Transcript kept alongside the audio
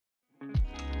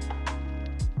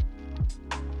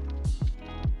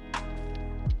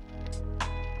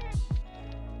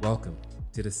Welcome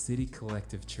to the City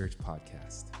Collective Church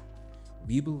podcast.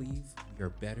 We believe we are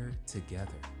better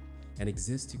together and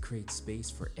exist to create space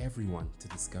for everyone to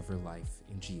discover life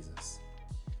in Jesus.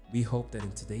 We hope that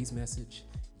in today's message,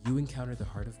 you encounter the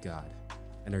heart of God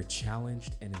and are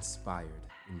challenged and inspired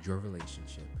in your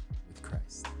relationship with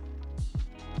Christ.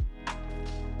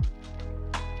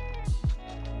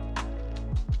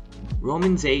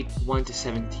 Romans 8,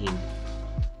 1-17.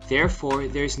 Therefore,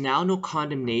 there is now no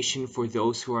condemnation for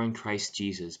those who are in Christ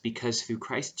Jesus, because through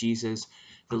Christ Jesus,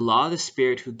 the law of the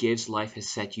Spirit who gives life has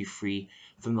set you free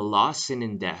from the law of sin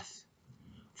and death.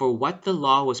 For what the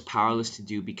law was powerless to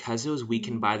do because it was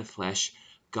weakened by the flesh,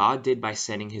 God did by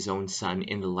sending his own Son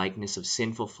in the likeness of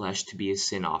sinful flesh to be his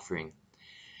sin offering.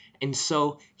 And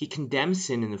so he condemned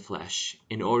sin in the flesh,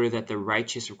 in order that the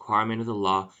righteous requirement of the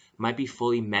law might be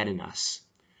fully met in us,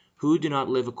 who do not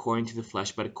live according to the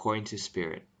flesh but according to the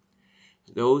Spirit.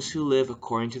 Those who live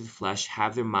according to the flesh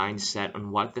have their minds set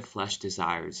on what the flesh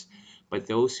desires, but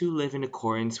those who live in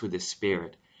accordance with the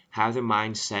Spirit have their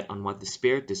minds set on what the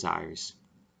Spirit desires.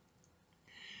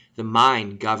 The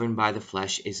mind governed by the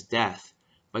flesh is death,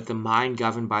 but the mind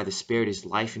governed by the Spirit is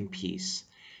life and peace.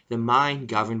 The mind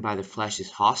governed by the flesh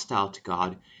is hostile to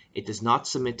God. It does not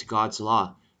submit to God's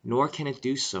law, nor can it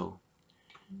do so.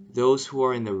 Those who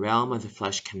are in the realm of the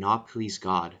flesh cannot please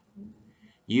God.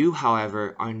 You,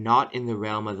 however, are not in the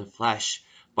realm of the flesh,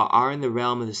 but are in the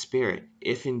realm of the Spirit,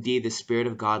 if indeed the Spirit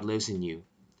of God lives in you.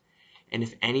 And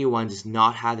if anyone does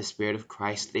not have the Spirit of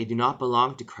Christ, they do not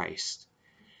belong to Christ.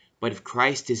 But if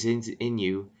Christ is in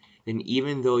you, then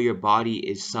even though your body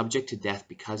is subject to death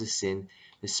because of sin,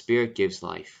 the Spirit gives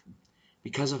life,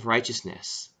 because of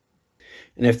righteousness.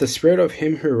 And if the Spirit of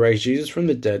him who raised Jesus from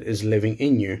the dead is living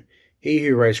in you, he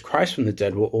who raised Christ from the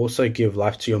dead will also give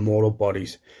life to your mortal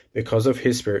bodies, because of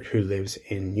his Spirit who lives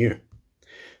in you.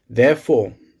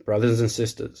 Therefore, brothers and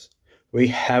sisters, we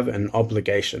have an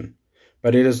obligation,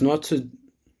 but it is not to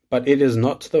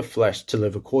the flesh to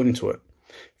live according to it.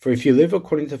 For if you live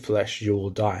according to the flesh, you will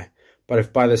die. But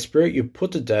if by the Spirit you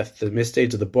put to death the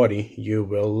misdeeds of the body, you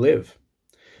will live.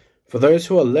 For those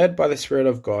who are led by the Spirit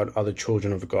of God are the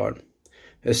children of God.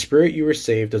 The Spirit you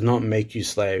receive does not make you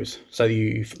slaves, so that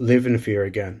you live in fear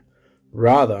again.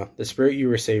 Rather, the Spirit you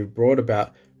received brought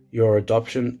about your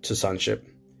adoption to sonship,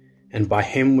 and by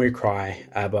him we cry,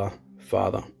 Abba,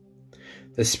 Father.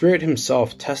 The Spirit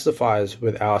himself testifies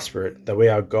with our spirit that we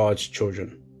are God's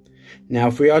children. Now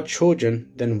if we are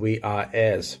children, then we are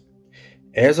heirs,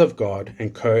 heirs of God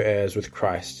and co-heirs with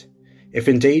Christ, if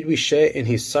indeed we share in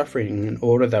his suffering, in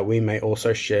order that we may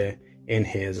also share in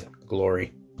his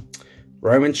glory.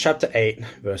 Romans chapter 8,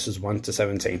 verses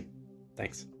 1-17.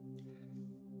 Thanks.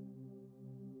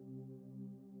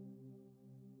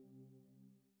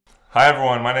 Hi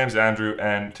everyone, my name is Andrew,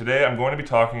 and today I'm going to be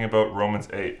talking about Romans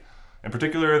 8, in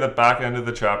particular the back end of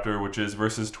the chapter, which is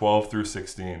verses 12 through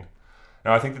 16.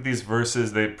 Now I think that these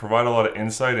verses, they provide a lot of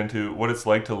insight into what it's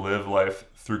like to live life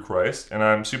through Christ, and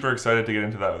I'm super excited to get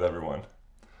into that with everyone.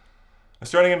 Now,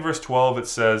 starting in verse 12, it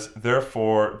says,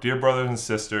 "Therefore, dear brothers and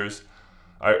sisters,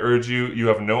 I urge you, you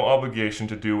have no obligation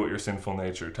to do what your sinful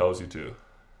nature tells you to."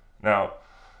 Now,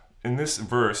 in this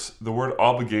verse, the word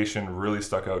obligation really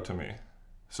stuck out to me.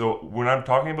 So when I'm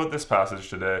talking about this passage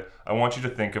today, I want you to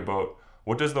think about,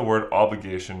 what does the word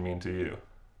obligation mean to you?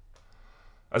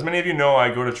 As many of you know,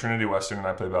 I go to Trinity Western and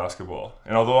I play basketball.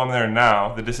 And although I'm there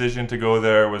now, the decision to go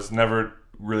there was never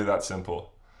really that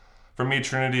simple. For me,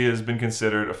 Trinity has been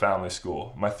considered a family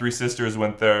school. My 3 sisters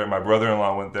went there, my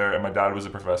brother-in-law went there, and my dad was a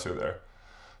professor there.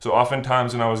 So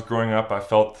oftentimes when I was growing up, I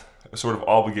felt a sort of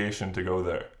obligation to go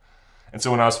there. And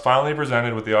so when I was finally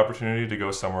presented with the opportunity to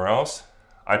go somewhere else,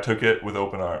 I took it with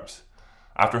open arms.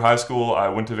 After high school, I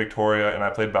went to Victoria and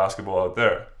I played basketball out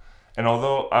there. And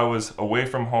although I was away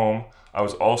from home, I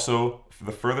was also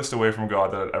the furthest away from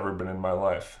God that I'd ever been in my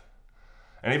life.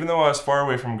 And even though I was far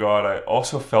away from God, I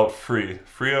also felt free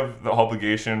of the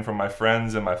obligation from my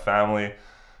friends and my family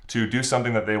to do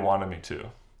something that they wanted me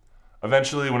to.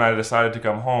 Eventually, when I decided to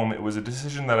come home, it was a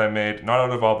decision that I made not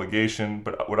out of obligation,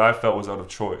 but what I felt was out of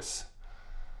choice.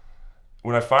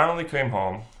 When I finally came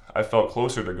home, I felt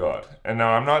closer to God. And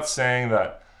now I'm not saying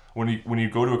that when you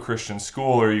go to a Christian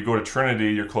school or you go to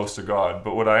Trinity, you're close to God.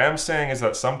 But what I am saying is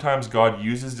that sometimes God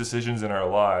uses decisions in our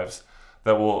lives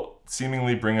that will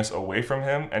seemingly bring us away from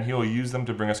him, and he'll use them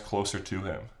to bring us closer to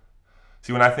him.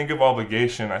 See, when I think of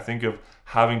obligation, I think of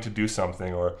having to do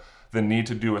something or the need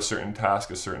to do a certain task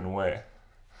a certain way.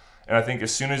 And I think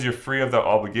as soon as you're free of that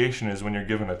obligation is when you're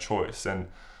given a choice. And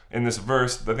in this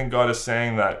verse, I think God is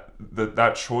saying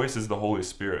that choice is the Holy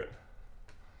Spirit.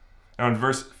 Now in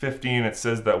verse 15, it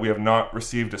says that we have not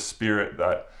received a spirit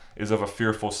that is of a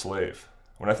fearful slave.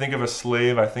 When I think of a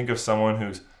slave, I think of someone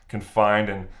who's confined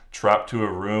and trapped to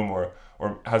a room or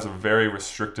has a very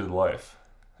restricted life.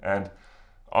 And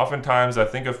oftentimes I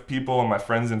think of people and my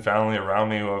friends and family around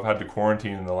me who have had to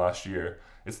quarantine in the last year.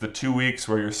 It's the 2 weeks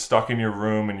where you're stuck in your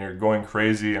room and you're going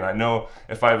crazy. And I know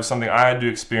if it was something I had to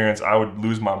experience, I would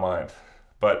lose my mind.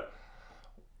 But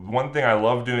one thing I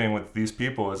love doing with these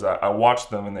people is I watch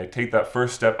them and they take that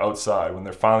first step outside when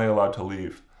they're finally allowed to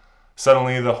leave.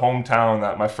 Suddenly the hometown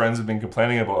that my friends have been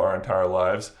complaining about our entire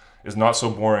lives is not so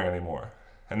boring anymore.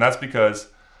 And that's because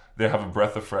they have a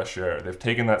breath of fresh air. They've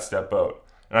taken that step out.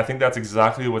 And I think that's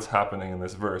exactly what's happening in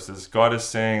this verse, is God is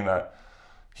saying that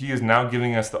He is now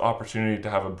giving us the opportunity to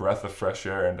have a breath of fresh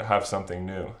air and to have something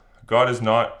new. God is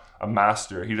not a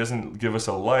master. He doesn't give us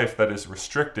a life that is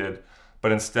restricted,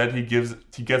 but instead He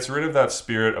gets rid of that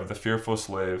spirit of the fearful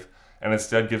slave and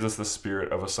instead gives us the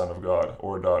spirit of a son of God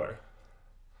or a daughter.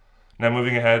 Now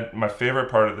moving ahead, my favorite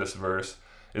part of this verse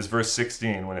is verse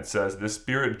 16 when it says, "This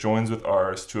spirit joins with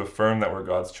ours to affirm that we're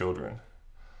God's children."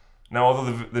 Now,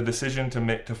 although the decision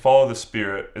to follow the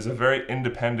Spirit is a very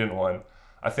independent one,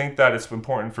 I think that it's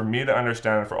important for me to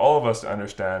understand and for all of us to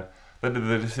understand that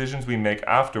the decisions we make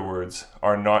afterwards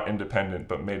are not independent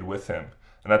but made with Him.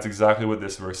 And that's exactly what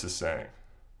this verse is saying.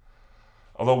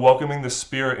 Although welcoming the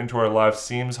Spirit into our lives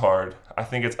seems hard, I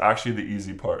think it's actually the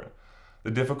easy part.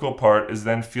 The difficult part is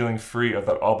then feeling free of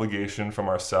that obligation from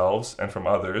ourselves and from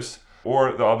others,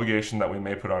 or the obligation that we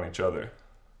may put on each other.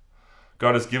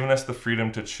 God has given us the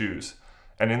freedom to choose,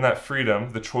 and in that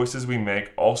freedom, the choices we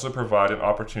make also provide an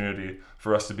opportunity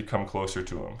for us to become closer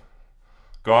to Him.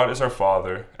 God is our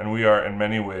Father, and we are in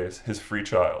many ways His free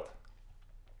child.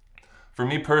 For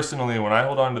me personally, when I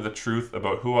hold on to the truth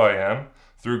about who I am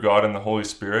through God and the Holy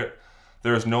Spirit,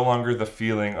 there is no longer the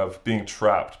feeling of being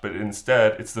trapped, but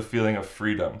instead it's the feeling of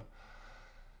freedom.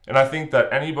 And I think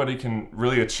that anybody can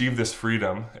really achieve this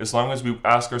freedom as long as we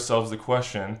ask ourselves the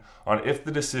question on if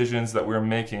the decisions that we're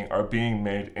making are being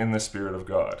made in the Spirit of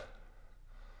God.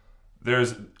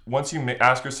 Once you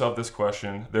ask yourself this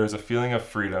question, there's a feeling of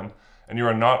freedom, and you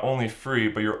are not only free,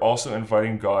 but you're also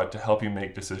inviting God to help you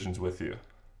make decisions with you.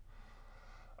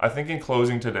 I think in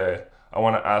closing today, I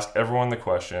want to ask everyone the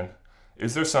question,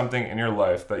 is there something in your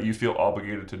life that you feel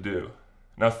obligated to do?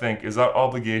 Now think, is that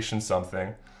obligation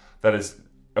something that is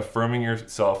affirming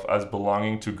yourself as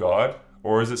belonging to God,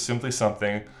 or is it simply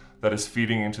something that is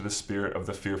feeding into the spirit of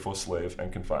the fearful slave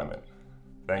and confinement?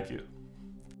 Thank you.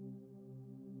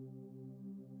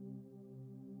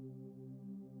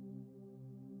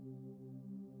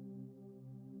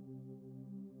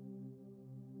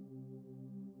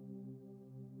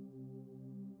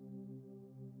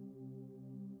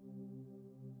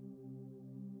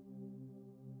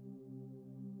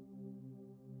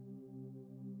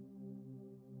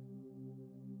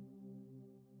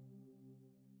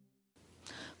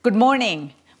 Good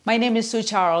morning. My name is Sue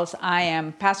Charles. I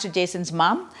am Pastor Jason's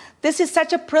mom. This is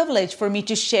such a privilege for me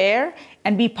to share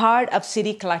and be part of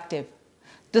City Collective.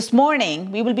 This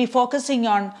morning, we will be focusing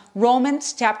on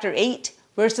Romans chapter 8,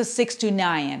 verses 6 to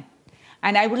 9.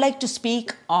 And I would like to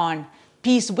speak on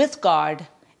peace with God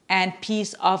and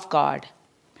peace of God.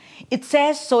 It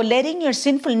says, "So letting your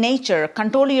sinful nature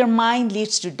control your mind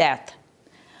leads to death.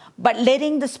 But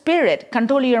letting the Spirit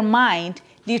control your mind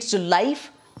leads to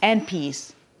life and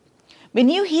peace." When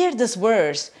you hear this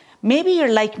verse, maybe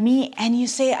you're like me and you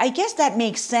say, I guess that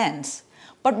makes sense.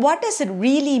 But what does it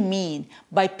really mean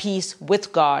by peace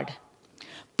with God?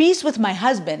 Peace with my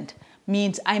husband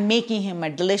means I'm making him a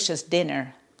delicious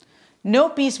dinner. No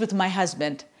peace with my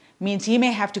husband means he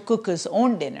may have to cook his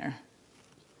own dinner.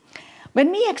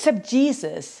 When we accept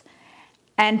Jesus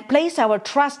and place our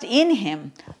trust in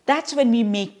Him, that's when we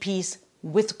make peace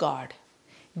with God.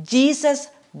 Jesus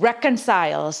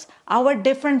reconciles our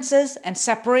differences and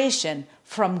separation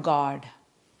from God.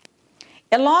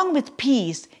 Along with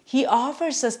peace, He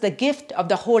offers us the gift of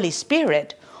the Holy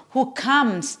Spirit, who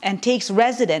comes and takes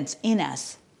residence in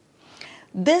us.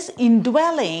 This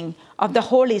indwelling of the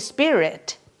Holy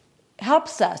Spirit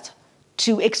helps us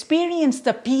to experience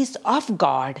the peace of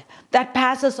God that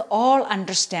passes all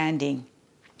understanding.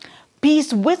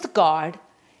 Peace with God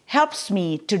helps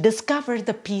me to discover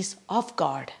the peace of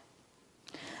God.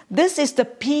 This is the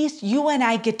peace you and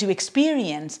I get to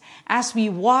experience as we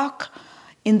walk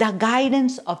in the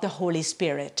guidance of the Holy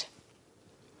Spirit.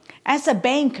 As a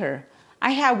banker,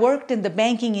 I have worked in the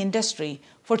banking industry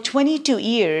for 22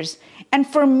 years, and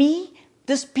for me,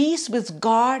 this peace with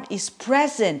God is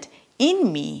present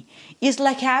in me. It's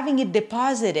like having it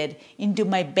deposited into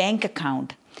my bank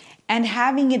account and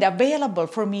having it available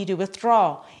for me to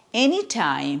withdraw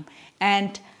anytime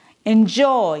and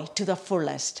enjoy to the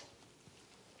fullest.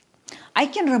 I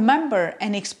can remember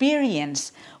an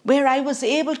experience where I was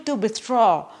able to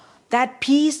withdraw that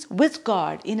peace with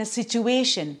God in a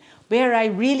situation where I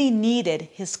really needed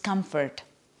His comfort.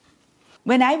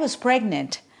 When I was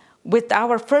pregnant with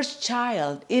our first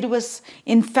child, it was,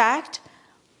 in fact,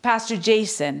 Pastor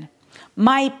Jason.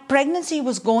 My pregnancy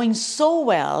was going so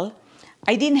well.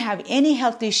 I didn't have any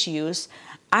health issues.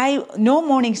 No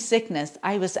morning sickness.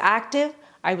 I was active.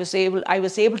 I was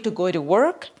able to go to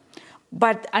work.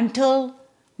 But until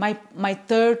my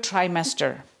third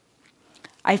trimester,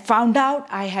 I found out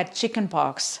I had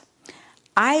chickenpox.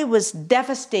 I was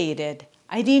devastated.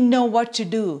 I didn't know what to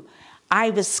do. I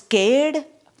was scared,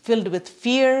 filled with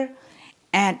fear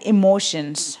and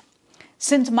emotions.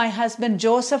 Since my husband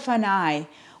Joseph and I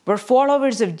were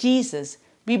followers of Jesus,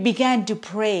 we began to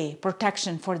pray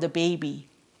protection for the baby.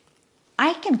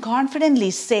 I can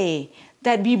confidently say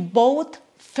that we both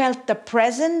felt the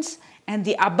presence and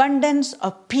the abundance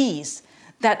of peace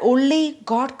that only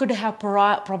God could have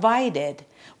provided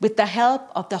with the help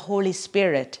of the Holy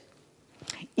Spirit.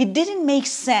 It didn't make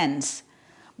sense,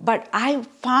 but I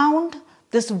found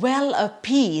this well of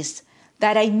peace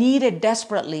that I needed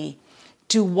desperately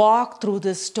to walk through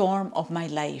the storm of my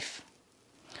life.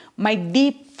 My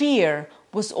deep fear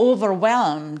was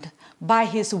overwhelmed by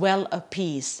His well of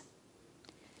peace.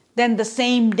 Then the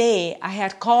same day, I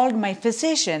had called my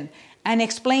physician and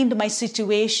explained my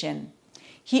situation.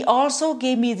 He also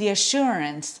gave me the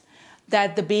assurance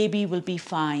that the baby will be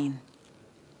fine.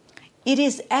 It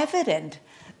is evident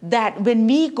that when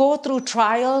we go through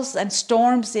trials and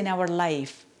storms in our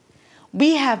life,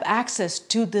 we have access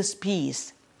to this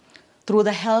peace through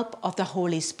the help of the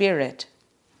Holy Spirit.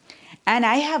 And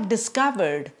I have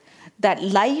discovered that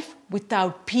life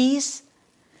without peace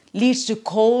leads to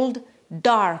cold,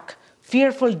 dark,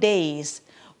 fearful days,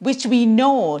 which we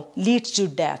know leads to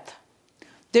death.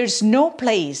 There's no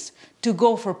place to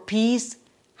go for peace,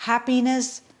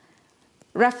 happiness,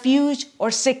 refuge, or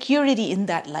security in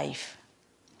that life.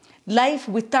 Life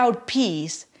without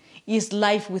peace is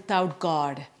life without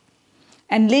God.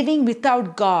 And living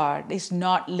without God is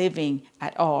not living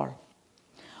at all.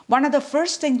 One of the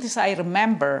first things I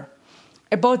remember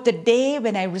about the day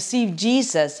when I received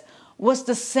Jesus was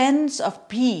the sense of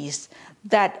peace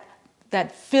that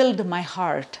filled my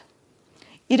heart.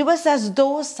 It was as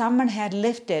though someone had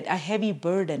lifted a heavy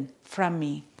burden from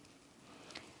me.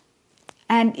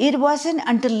 And it wasn't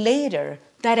until later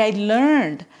that I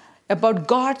learned about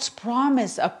God's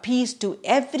promise of peace to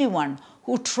everyone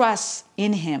who trusts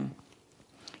in Him.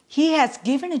 He has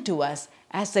given it to us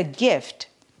as a gift.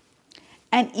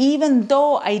 And even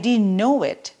though I didn't know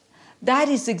it, that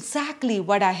is exactly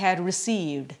what I had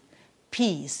received: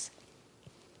 peace.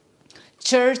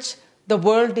 Church, the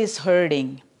world is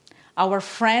hurting. Our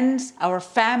friends, our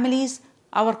families,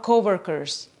 our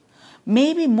co-workers,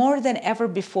 maybe more than ever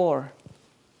before.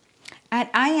 And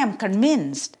I am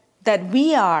convinced that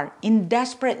we are in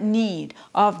desperate need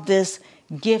of this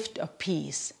gift of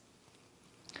peace.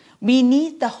 We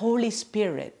need the Holy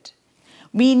Spirit.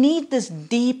 We need this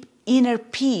deep inner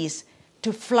peace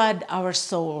to flood our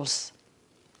souls.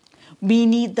 We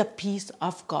need the peace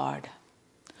of God.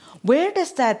 Where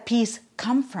does that peace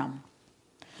come from?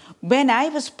 When I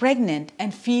was pregnant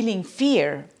and feeling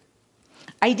fear,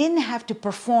 I didn't have to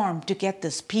perform to get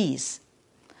this peace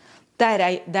that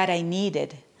I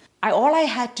needed. All I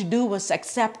had to do was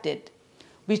accept it,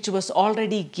 which was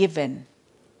already given.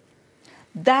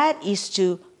 That is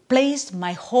to place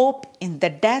my hope in the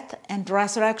death and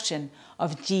resurrection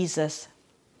of Jesus.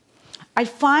 I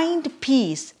find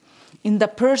peace in the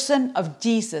person of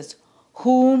Jesus,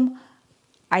 whom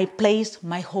I place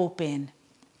my hope in.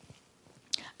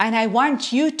 And I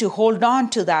want you to hold on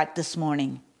to that this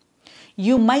morning.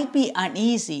 You might be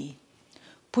uneasy.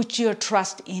 Put your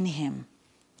trust in Him.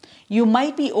 You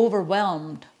might be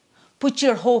overwhelmed. Put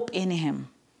your hope in Him.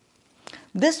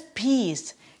 This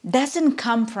peace doesn't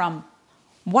come from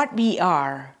what we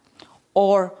are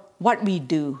or what we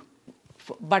do,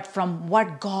 but from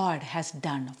what God has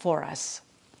done for us.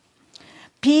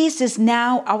 Peace is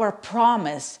now our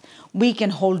promise we can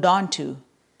hold on to.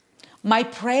 My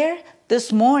prayer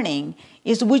this morning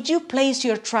is, would you place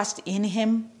your trust in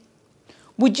Him?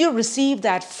 Would you receive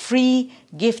that free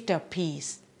gift of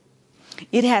peace?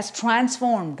 It has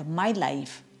transformed my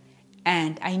life,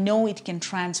 and I know it can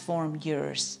transform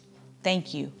yours.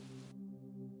 Thank you.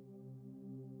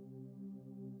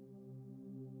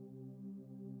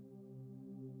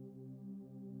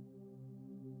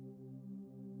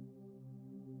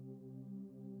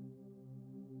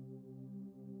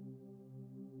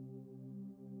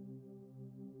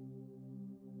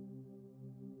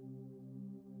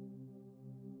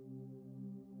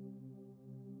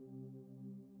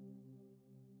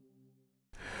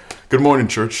 Good morning,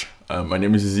 church. My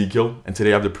name is Ezekiel, and today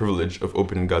I have the privilege of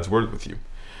opening God's Word with you.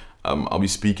 I'll be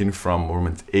speaking from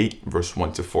Romans 8, verse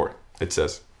 1 to 4. It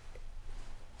says,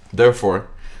 "Therefore,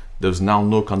 there is now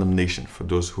no condemnation for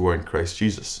those who are in Christ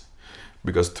Jesus,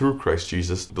 because through Christ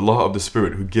Jesus, the law of the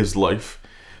Spirit who gives life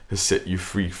has set you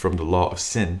free from the law of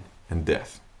sin and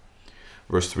death."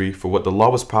 Verse 3, "For what the law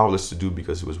was powerless to do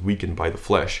because it was weakened by the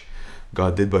flesh,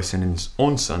 God did by sending his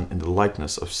own Son in the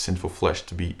likeness of sinful flesh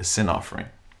to be a sin offering.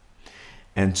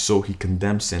 And so he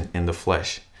condemned sin in the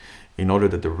flesh, in order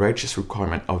that the righteous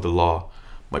requirement of the law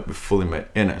might be fully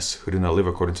met in us, who do not live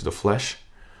according to the flesh,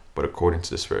 but according to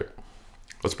the Spirit."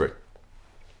 Let's pray.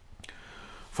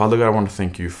 Father God, I want to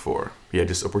thank you for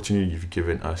this opportunity you've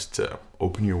given us to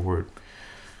open your word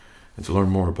and to learn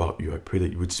more about you. I pray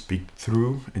that you would speak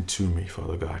through and to me,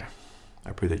 Father God.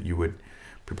 I pray that you would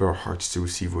prepare our hearts to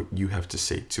receive what you have to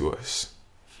say to us.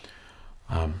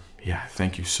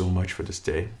 Thank you so much for this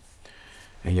day.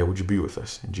 And would you be with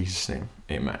us? In Jesus' name,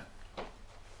 amen.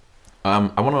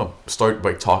 I want to start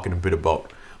by talking a bit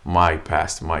about my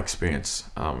past, my experience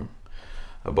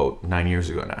about 9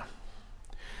 years ago now.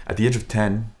 At the age of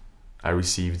 10, I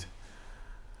received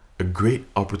a great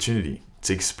opportunity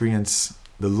to experience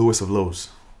the lowest of lows,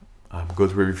 go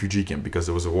to a refugee camp because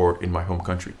there was a war in my home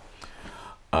country.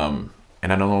 And I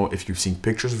don't know if you've seen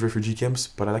pictures of refugee camps,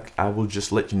 but I will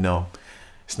just let you know,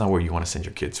 it's not where you want to send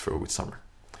your kids for a summer.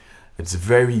 It's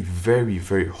very, very,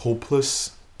 very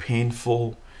hopeless,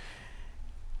 painful,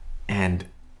 and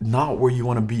not where you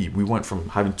want to be. We went from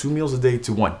having 2 meals a day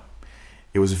to 1.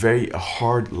 It was a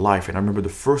hard life. And I remember the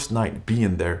first night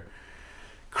being there,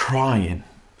 crying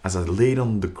as I laid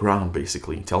on the ground,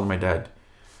 basically, telling my dad,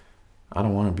 I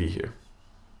don't want to be here.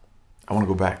 I want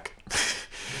to go back.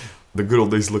 The good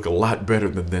old days look a lot better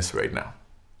than this right now.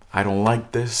 I don't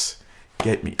like this.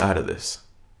 Get me out of this.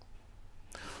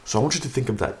 So I want you to think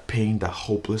of that pain, that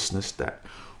hopelessness, that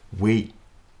weight,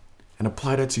 and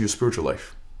apply that to your spiritual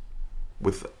life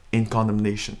in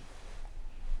condemnation.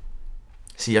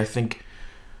 See, I think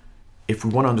if we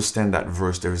want to understand that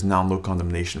verse, there is now no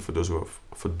condemnation for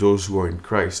those who are in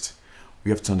Christ.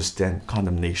 We have to understand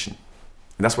condemnation.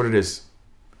 And that's what it is.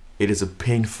 It is a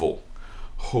painful,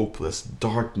 hopeless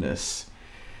darkness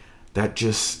that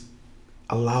just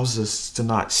allows us to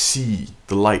not see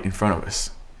the light in front of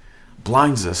us.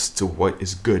 Blinds us to what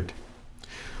is good.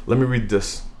 Let me read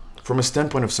this. From a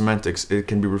standpoint of semantics, it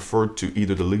can be referred to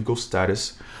either the legal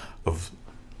status of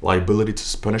liability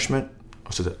to punishment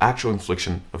or to the actual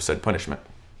infliction of said punishment.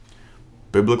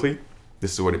 Biblically,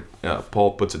 this is what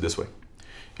Paul puts it this way.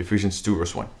 Ephesians 2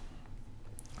 verse 1.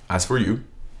 As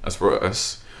for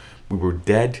us, we were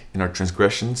dead in our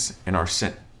transgressions and our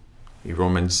sin. In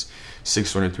Romans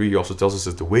 6:23, he also tells us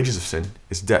that the wages of sin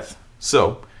is death.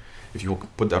 So, if you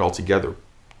put that all together,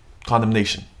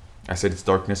 condemnation. I said it's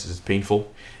darkness, it's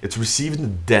painful. It's receiving the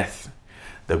death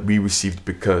that we received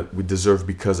because we deserve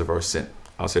because of our sin.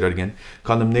 I'll say that again.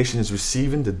 Condemnation is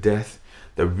receiving the death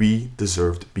that we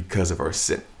deserved because of our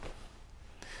sin.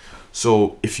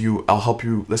 So I'll help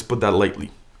you, let's put that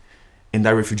lightly. In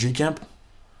that refugee camp,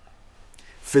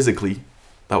 physically,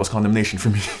 that was condemnation for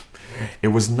me. It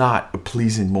was not a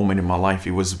pleasing moment in my life.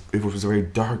 It was very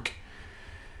dark.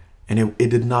 And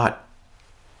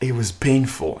it was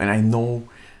painful. And I know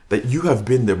that you have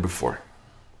been there before.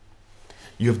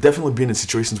 You have definitely been in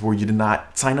situations where you did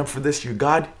not sign up for this.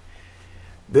 God,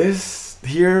 this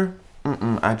here,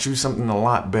 I choose something a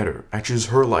lot better. I choose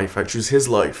her life. I choose his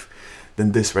life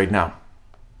than this right now.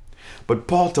 But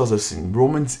Paul tells us in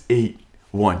Romans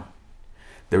 8:1,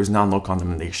 there is now no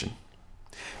condemnation.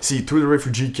 See, through the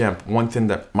refugee camp, one thing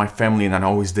that my family and I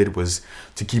always did was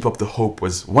to keep up the hope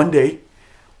was one day,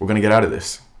 we're going to get out of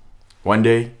this. One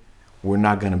day, we're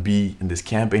not going to be in this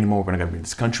camp anymore. We're not going to be in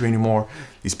this country anymore.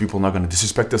 These people are not going to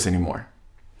disrespect us anymore.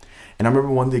 And I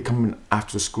remember one day coming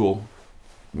after school,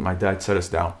 my dad sat us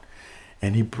down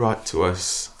and he brought to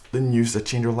us the news that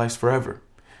changed our lives forever.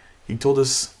 He told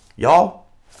us, y'all,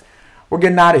 we're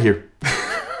getting out of here.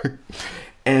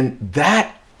 And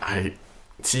that,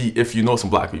 see, if you know some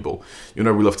black people, you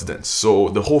know we love to dance. So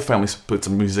the whole family put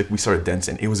some music. We started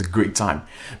dancing. It was a great time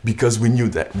because we knew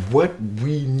that what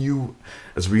we knew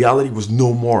as reality was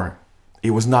no more. It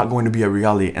was not going to be a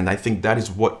reality. And I think that is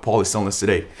what Paul is telling us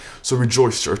today. So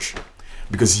rejoice, church,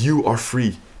 because you are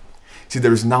free. See,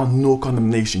 there is now no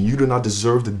condemnation. You do not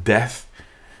deserve the death.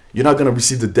 You're not going to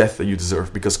receive the death that you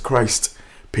deserve because Christ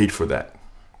paid for that.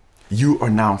 You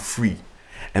are now free.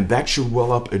 And that should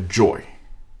well up a joy.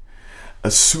 A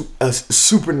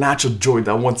supernatural joy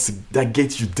that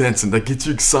gets you dancing, that gets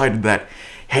you excited that,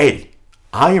 hey,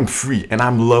 I am free and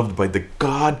I'm loved by the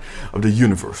God of the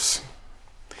universe.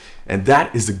 And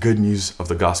that is the good news of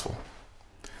the gospel.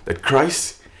 That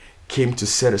Christ came to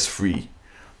set us free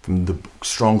from the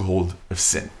stronghold of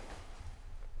sin.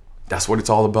 That's what it's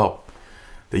all about.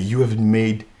 That you have been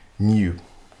made new.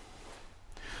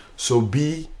 So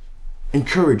be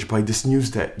encouraged by this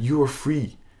news that you are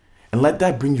free, and let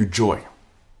that bring you joy.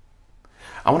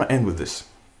 I want to end with this.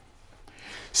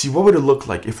 See, what would it look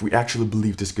like if we actually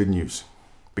believed this good news?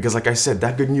 Because like I said,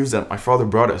 that good news that my Father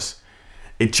brought us,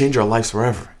 it changed our lives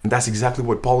forever. And that's exactly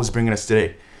what Paul is bringing us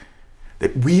today.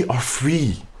 That we are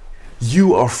free.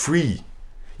 You are free.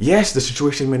 Yes, the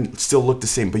situation may still look the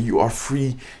same, but you are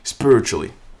free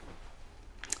spiritually.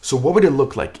 So what would it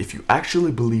look like if you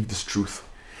actually believed this truth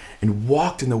and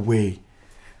walked in a way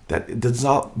that it does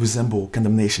not resemble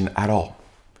condemnation at all?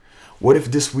 What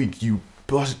if this week you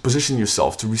position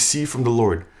yourself to receive from the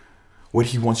Lord what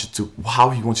He wants you to, how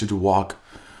He wants you to walk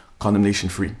condemnation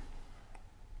free?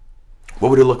 What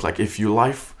would it look like if your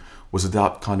life was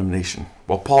without condemnation?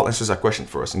 Well, Paul answers that question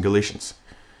for us in Galatians.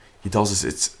 He tells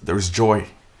us there is joy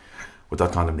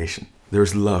without condemnation. There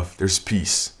is love, there's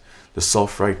peace, there's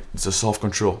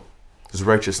self-control, there's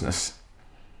righteousness.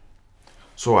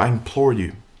 So I implore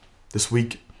you this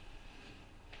week,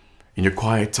 in your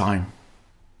quiet time,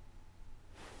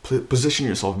 position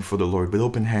yourself before the Lord with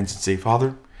open hands and say,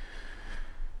 Father,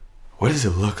 what does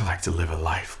it look like to live a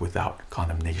life without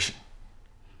condemnation?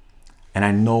 And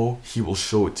I know He will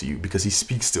show it to you because He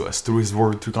speaks to us through His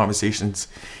word, through conversations.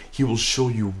 He will show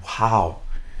you how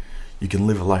you can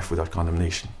live a life without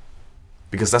condemnation.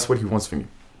 Because that's what He wants from you.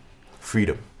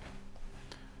 Freedom.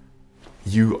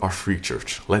 You are free,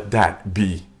 church. Let that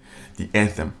be the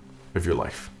anthem of your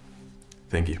life.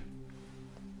 Thank you.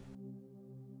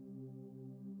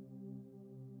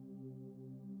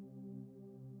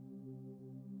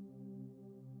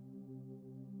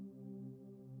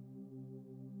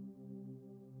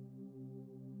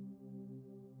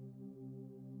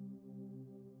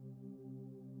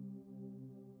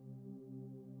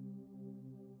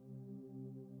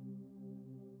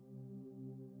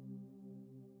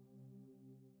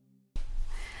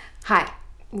 Hi,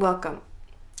 welcome.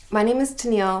 My name is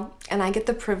Tennille, and I get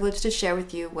the privilege to share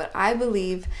with you what I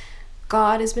believe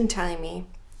God has been telling me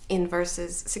in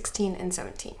verses 16 and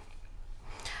 17.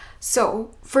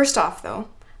 So, first off though,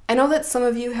 I know that some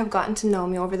of you have gotten to know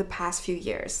me over the past few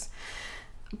years,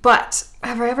 but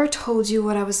have I ever told you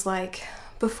what I was like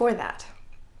before that?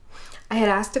 I had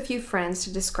asked a few friends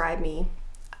to describe me,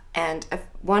 and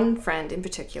one friend in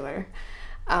particular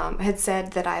had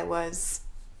said that I was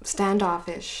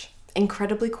standoffish,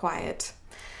 incredibly quiet.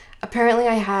 Apparently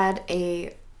I had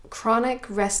a chronic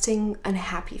resting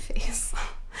unhappy face.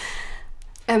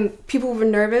 And people were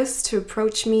nervous to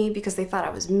approach me because they thought I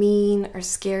was mean or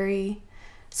scary.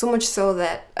 So much so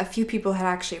that a few people had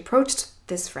actually approached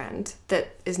this friend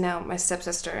that is now my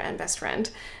stepsister and best friend,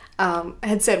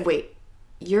 had said, wait,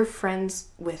 you're friends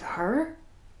with her?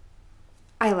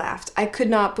 I laughed. I could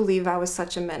not believe I was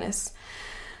such a menace.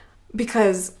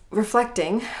 Because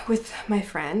reflecting with my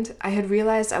friend, I had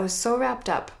realized I was so wrapped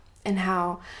up in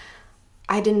how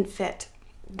I didn't fit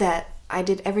that I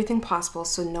did everything possible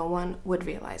so no one would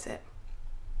realize it.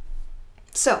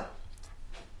 So,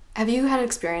 have you had an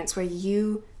experience where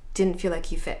you didn't feel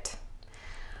like you fit?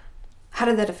 How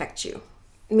did that affect you?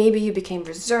 Maybe you became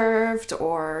reserved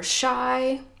or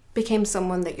shy, became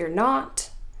someone that you're not.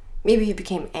 Maybe you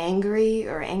became angry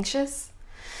or anxious.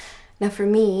 Now for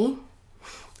me,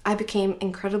 I became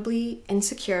incredibly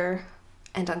insecure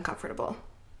and uncomfortable.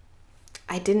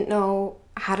 I didn't know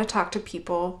how to talk to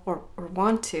people or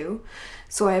want to,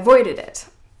 so I avoided it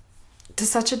to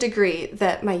such a degree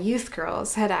that my youth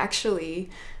girls had actually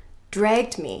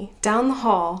dragged me down the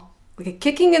hall, like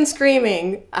kicking and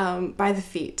screaming by the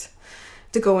feet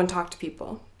to go and talk to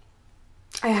people.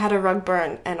 I had a rug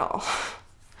burn and all.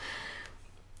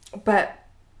 But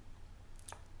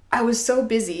I was so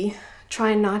busy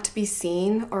trying not to be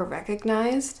seen or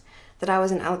recognized that I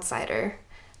was an outsider,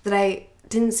 that I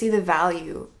didn't see the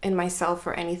value in myself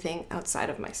or anything outside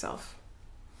of myself.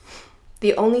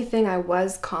 The only thing I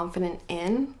was confident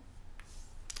in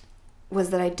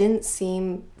was that I didn't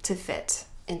seem to fit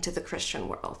into the Christian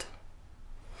world.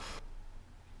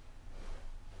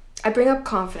 I bring up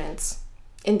confidence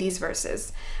in these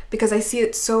verses because I see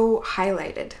it so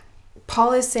highlighted.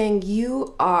 Paul is saying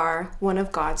you are one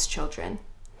of God's children,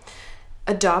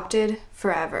 adopted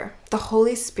forever. The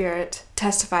Holy Spirit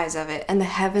testifies of it, and the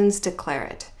heavens declare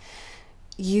it.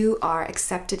 You are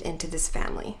accepted into this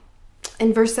family.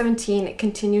 In verse 17, it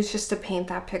continues just to paint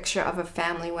that picture of a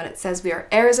family when it says we are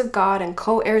heirs of God and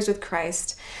co-heirs with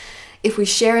Christ. If we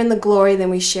share in the glory, then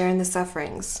we share in the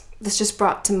sufferings. This just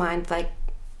brought to mind like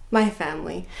my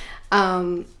family.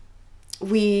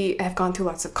 We have gone through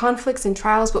lots of conflicts and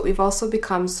trials, but we've also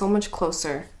become so much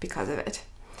closer because of it.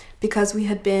 Because we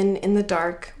had been in the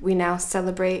dark, we now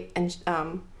celebrate and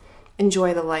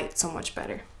enjoy the light so much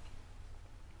better.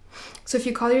 So if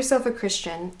you call yourself a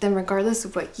Christian, then regardless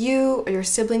of what you or your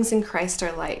siblings in Christ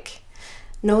are like,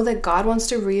 know that God wants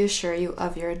to reassure you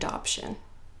of your adoption.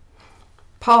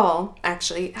 Paul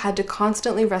actually had to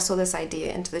constantly wrestle this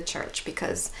idea into the church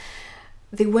because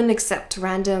they wouldn't accept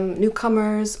random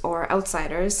newcomers or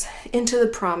outsiders into the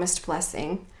promised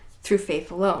blessing through faith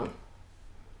alone.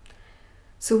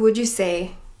 So would you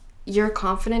say you're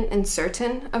confident and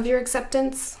certain of your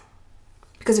acceptance?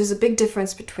 Because there's a big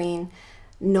difference between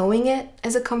knowing it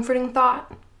as a comforting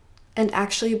thought and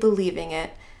actually believing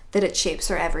it, that it shapes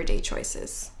our everyday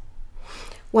choices.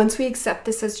 Once we accept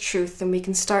this as truth, then we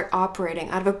can start operating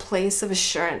out of a place of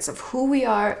assurance of who we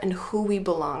are and who we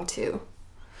belong to.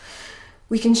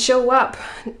 We can show up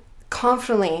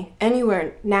confidently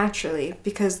anywhere naturally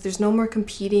because there's no more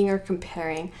competing or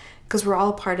comparing, because we're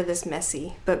all part of this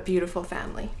messy but beautiful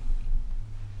family.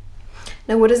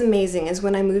 Now, what is amazing is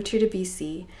when I moved here to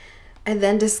BC, I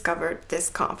then discovered this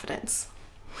confidence,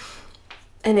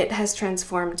 and it has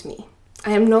transformed me.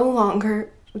 I am no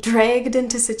longer dragged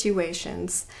into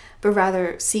situations, but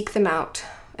rather seek them out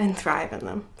and thrive in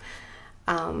them.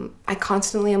 I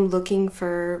constantly am looking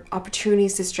for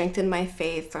opportunities to strengthen my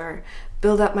faith or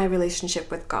build up my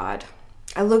relationship with God.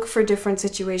 I look for different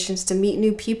situations to meet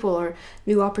new people or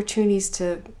new opportunities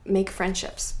to make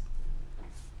friendships.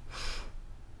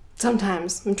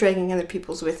 Sometimes I'm dragging other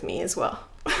people's with me as well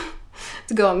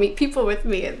to go and meet people with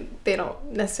me, and they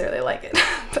don't necessarily like it,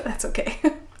 but that's okay.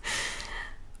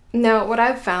 Now, what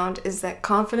I've found is that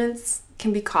confidence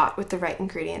can be caught with the right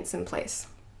ingredients in place.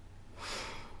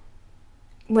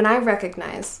 When I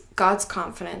recognize God's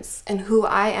confidence in who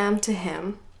I am to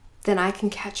Him, then I can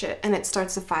catch it and it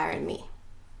starts a fire in me.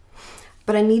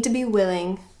 But I need to be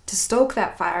willing to stoke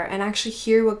that fire and actually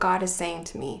hear what God is saying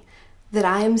to me, that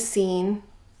I am seen,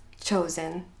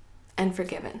 chosen, and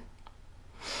forgiven.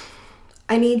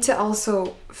 I need to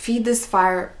also feed this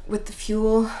fire with the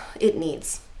fuel it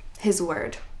needs, His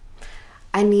Word.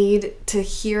 I need to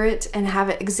hear it and have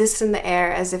it exist in the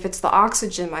air as if it's the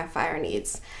oxygen my fire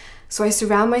needs. So I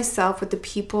surround myself with the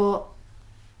people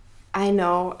I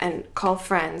know and call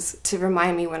friends to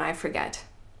remind me when I forget.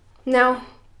 Now,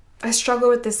 I struggle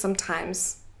with this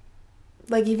sometimes.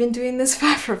 Like even doing this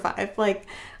 5 for 5, like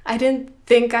I didn't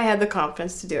think I had the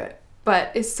confidence to do it.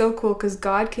 But it's so cool because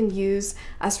God can use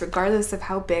us regardless of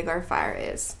how big our fire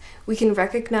is. We can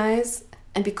recognize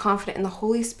and be confident in the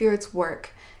Holy Spirit's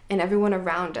work in everyone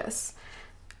around us.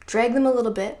 Drag them a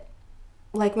little bit,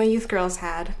 like my youth girls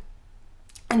had,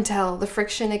 until the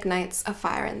friction ignites a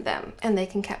fire in them and they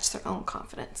can catch their own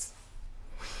confidence.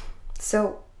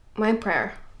 So my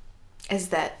prayer is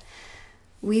that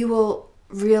we will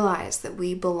realize that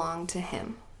we belong to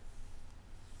Him,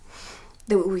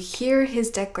 that we hear His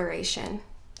declaration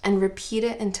and repeat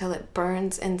it until it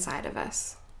burns inside of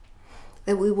us,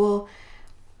 that we will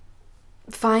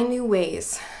find new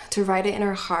ways to write it in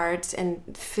our hearts and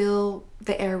fill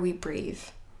the air we breathe,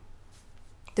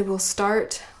 that we'll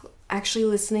start actually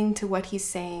listening to what He's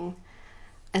saying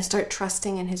and start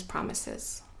trusting in His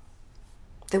promises,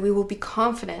 that we will be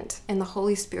confident in the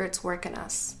Holy Spirit's work in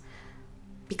us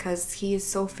because He is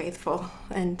so faithful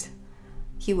and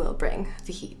He will bring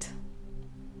the heat.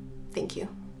 Thank you.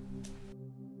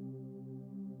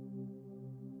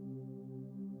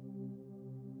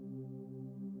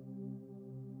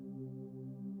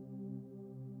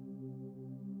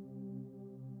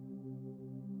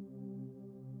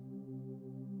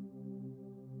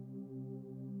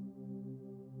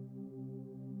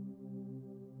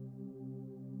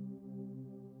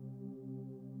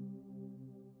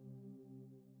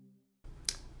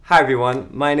 Hi everyone,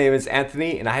 my name is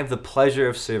Anthony and I have the pleasure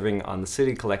of serving on the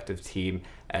City Collective team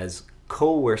as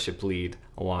co-worship lead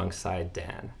alongside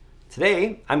Dan.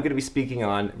 Today, I'm going to be speaking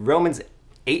on Romans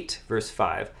 8 verse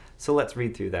 5, so let's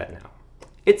read through that now.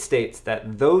 It states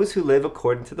that those who live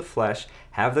according to the flesh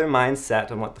have their minds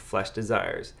set on what the flesh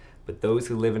desires, but those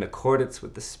who live in accordance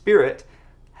with the Spirit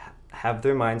have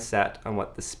their minds set on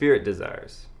what the Spirit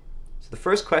desires. So the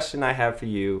first question I have for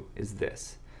you is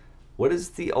this. What is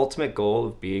the ultimate goal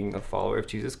of being a follower of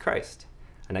Jesus Christ?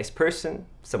 A nice person,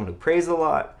 someone who prays a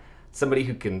lot, somebody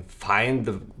who can find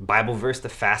the Bible verse the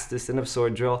fastest in a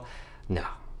sword drill? No.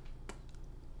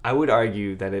 I would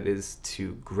argue that it is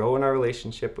to grow in our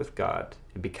relationship with God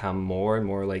and become more and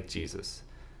more like Jesus.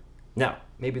 Now,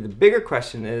 maybe the bigger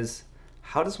question is,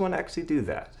 how does one actually do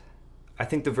that? I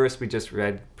think the verse we just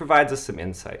read provides us some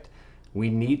insight. We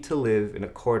need to live in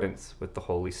accordance with the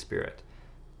Holy Spirit.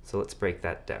 So let's break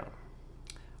that down.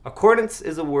 Accordance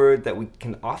is a word that we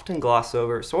can often gloss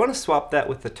over, so I want to swap that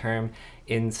with the term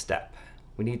in step.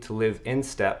 We need to live in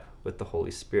step with the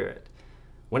Holy Spirit.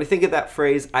 When I think of that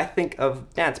phrase, I think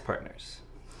of dance partners.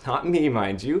 Not me,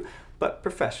 mind you, but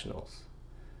professionals.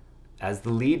 As the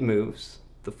lead moves,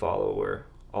 the follower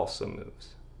also moves.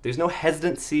 There's no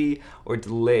hesitancy or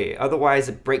delay, otherwise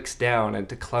it breaks down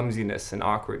into clumsiness and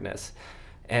awkwardness,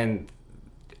 and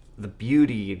the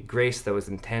beauty and grace that was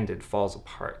intended falls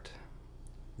apart.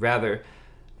 Rather,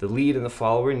 the lead and the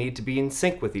follower need to be in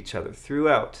sync with each other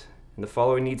throughout, and the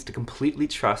follower needs to completely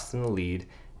trust in the lead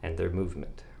and their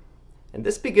movement. And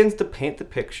this begins to paint the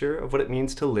picture of what it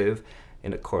means to live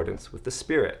in accordance with the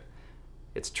Spirit.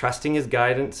 It's trusting His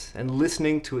guidance and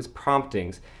listening to His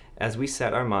promptings as we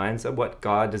set our minds on what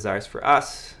God desires for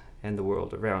us and the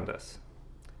world around us.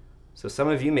 So some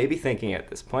of you may be thinking at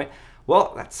this point,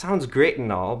 well, that sounds great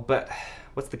and all, but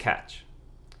what's the catch?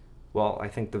 Well, I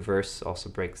think the verse also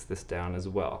breaks this down as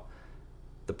well.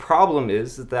 The problem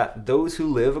is that those who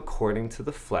live according to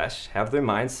the flesh have their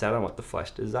minds set on what the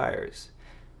flesh desires.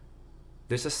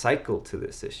 There's a cycle to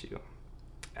this issue.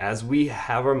 As we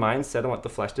have our minds set on what the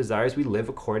flesh desires, we live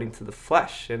according to the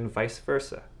flesh and vice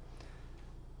versa.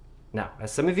 Now,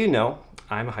 as some of you know,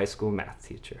 I'm a high school math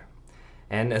teacher.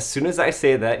 And as soon as I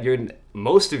say that,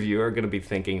 most of you are going to be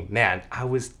thinking, man, I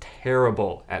was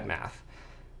terrible at math.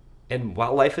 And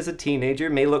while life as a teenager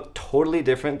may look totally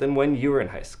different than when you were in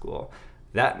high school,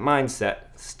 that mindset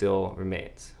still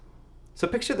remains. So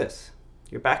picture this.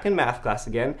 You're back in math class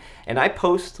again, and I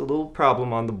post a little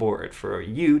problem on the board for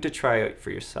you to try out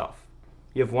for yourself.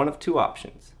 You have one of two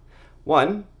options.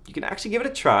 One, you can actually give it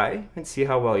a try and see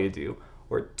how well you do.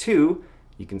 Or two,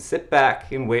 you can sit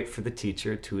back and wait for the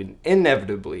teacher to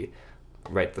inevitably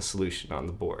write the solution on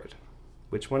the board.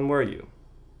 Which one were you?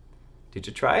 Did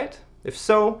you try it? If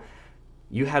so,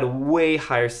 you had a way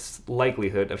higher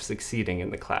likelihood of succeeding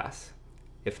in the class.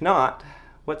 If not,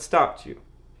 what stopped you?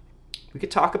 We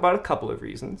could talk about a couple of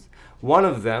reasons. One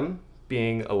of them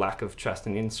being a lack of trust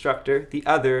in the instructor, the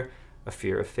other a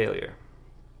fear of failure.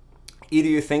 Either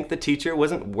you think the teacher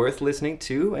wasn't worth listening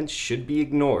to and should be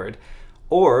ignored,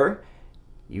 or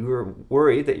you were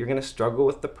worried that you're going to struggle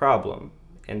with the problem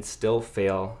and still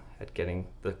fail at getting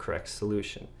the correct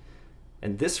solution.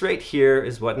 And this right here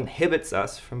is what inhibits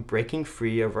us from breaking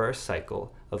free of our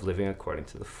cycle of living according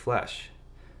to the flesh.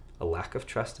 A lack of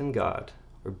trust in God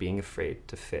or being afraid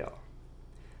to fail.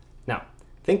 Now,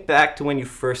 think back to when you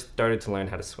first started to learn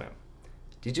how to swim.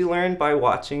 Did you learn by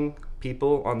watching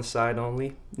people on the side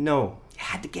only? No, you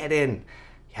had to get in.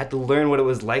 You had to learn what it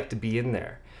was like to be in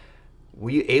there.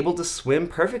 Were you able to swim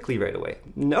perfectly right away?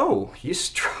 No, you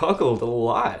struggled a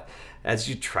lot as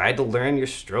you tried to learn your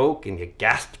stroke and you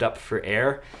gasped up for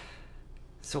air.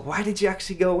 So why did you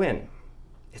actually go in?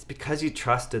 It's because you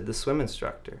trusted the swim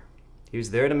instructor. He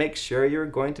was there to make sure you were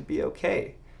going to be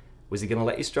okay. Was he going to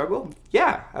let you struggle?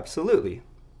 Yeah, absolutely.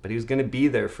 But he was going to be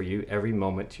there for you every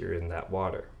moment you're in that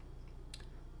water.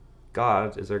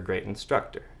 God is our great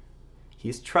instructor.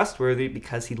 He's trustworthy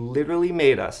because he literally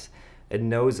made us and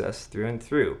knows us through and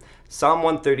through. Psalm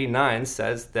 139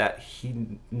 says that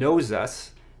he knows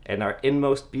us and our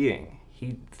inmost being.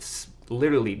 He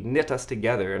literally knit us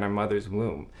together in our mother's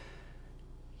womb.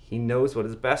 He knows what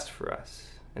is best for us.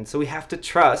 And so we have to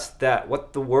trust that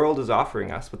what the world is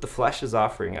offering us, what the flesh is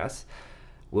offering us,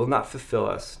 will not fulfill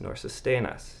us nor sustain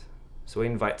us. So he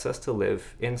invites us to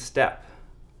live in step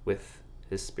with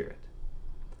his Spirit.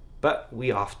 But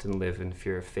we often live in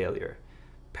fear of failure,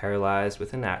 paralyzed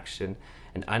with inaction,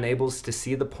 and unable to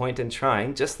see the point in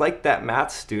trying, just like that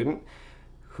math student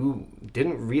who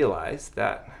didn't realize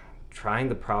that trying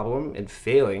the problem and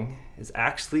failing is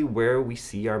actually where we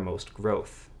see our most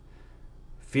growth.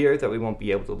 Fear that we won't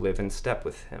be able to live in step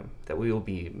with him, that we will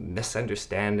be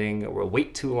misunderstanding, or we'll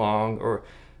wait too long, or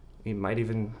we might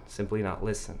even simply not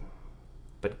listen.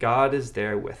 But God is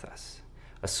there with us.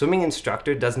 A swimming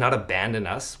instructor does not abandon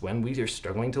us when we are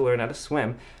struggling to learn how to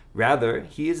swim. Rather,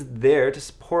 he is there to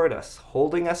support us,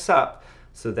 holding us up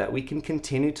so that we can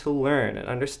continue to learn and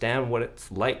understand what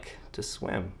it's like to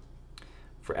swim.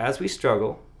 For as we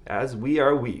struggle, as we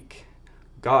are weak,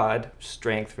 God's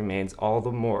strength remains all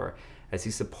the more as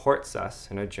he supports us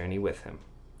in our journey with him.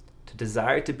 To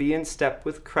desire to be in step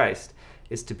with Christ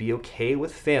is to be okay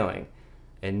with failing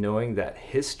and knowing that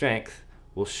his strength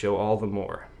will show all the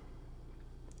more.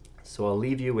 So I'll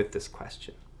leave you with this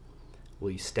question.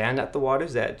 Will you stand at the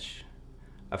water's edge,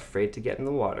 afraid to get in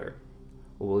the water,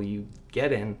 or will you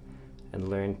get in and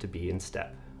learn to be in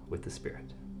step with the Spirit?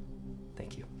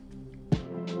 Thank you.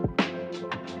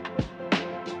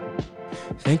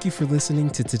 Thank you for listening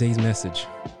to today's message.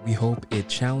 We hope it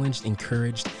challenged,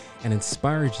 encouraged, and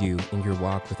inspired you in your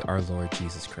walk with our Lord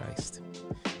Jesus Christ.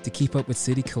 To keep up with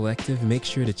City Collective, make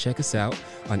sure to check us out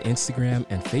on Instagram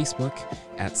and Facebook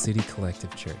at City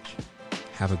Collective Church.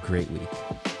 Have a great week.